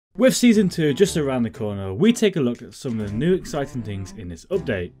With Season 2 just around the corner, we take a look at some of the new exciting things in this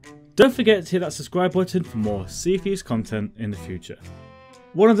update. Don't forget to hit that subscribe button for more Sea of Thieves content in the future.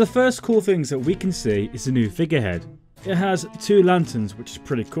 One of the first cool things that we can see is the new figurehead. It has two lanterns, which is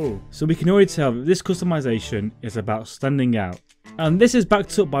pretty cool, so we can already tell that this customization is about standing out. And this is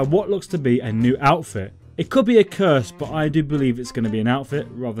backed up by what looks to be a new outfit. It could be a curse, but I do believe it's going to be an outfit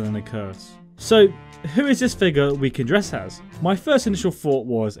rather than a curse. So, who is this figure we can dress as? My first initial thought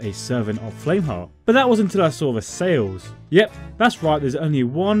was a servant of Flameheart, but that wasn't until I saw the sails. Yep, that's right, there's only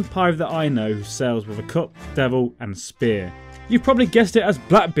one pirate that I know who sails with a cup, devil and spear. You've probably guessed it as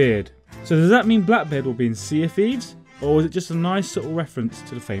Blackbeard. So does that mean Blackbeard will be in Sea of Thieves? Or is it just a nice subtle reference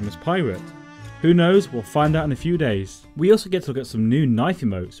to the famous pirate? Who knows, we'll find out in a few days. We also get to look at some new knife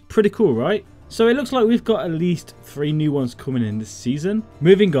emotes, pretty cool right? So it looks like we've got at least 3 new ones coming in this season.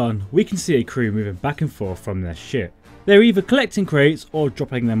 Moving on, we can see a crew moving back and forth from their ship. They're either collecting crates or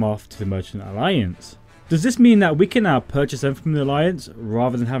dropping them off to the Merchant Alliance. Does this mean that we can now purchase them from the Alliance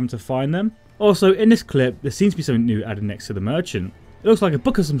rather than having to find them? Also in this clip, there seems to be something new added next to the Merchant. It looks like a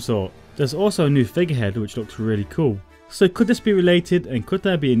book of some sort. There's also a new figurehead which looks really cool. So could this be related, and could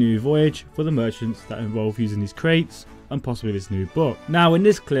there be a new voyage for the merchants that involve using these crates and possibly this new book? Now in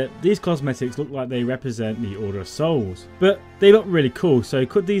this clip, these cosmetics look like they represent the Order of Souls, but they look really cool, so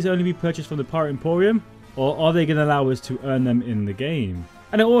could these only be purchased from the Pirate Emporium, or are they going to allow us to earn them in the game?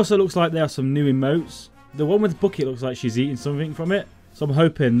 And it also looks like there are some new emotes. The one with Bucket looks like she's eating something from it, so I'm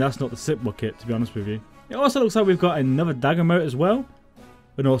hoping that's not the sip bucket, to be honest with you. It also looks like we've got another dagger emote as well,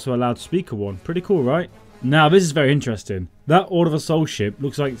 and also a loudspeaker one. Pretty cool right? Now this is very interesting. That Order of a Soul ship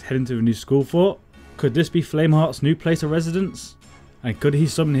looks like it's heading to a new school fort. Could this be Flameheart's new place of residence? And could he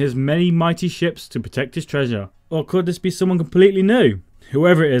summon his many mighty ships to protect his treasure? Or could this be someone completely new?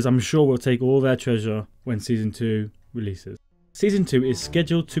 Whoever it is, I'm sure will take all their treasure when Season 2 releases. Season 2 is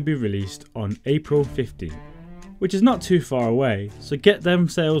scheduled to be released on April 15th. Which is not too far away, so get them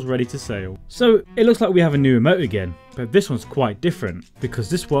sails ready to sail. So it looks like we have a new emote again, but this one's quite different, because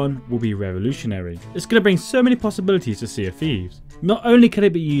this one will be revolutionary. It's going to bring so many possibilities to Sea of Thieves. Not only can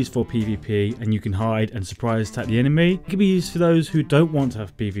it be used for PvP and you can hide and surprise attack the enemy, it can be used for those who don't want to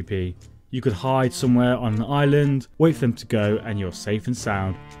have PvP. You could hide somewhere on an island, wait for them to go, and you're safe and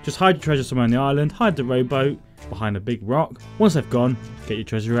sound. Just hide your treasure somewhere on the island, hide the rowboat behind a big rock. Once they've gone, get your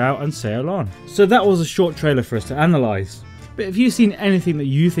treasure out and sail on. So that was a short trailer for us to analyse. But if you've seen anything that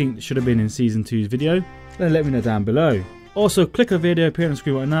you think should have been in Season 2's video, then let me know down below. Also, click a video appearing on the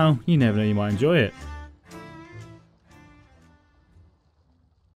screen right now, you never know, you might enjoy it.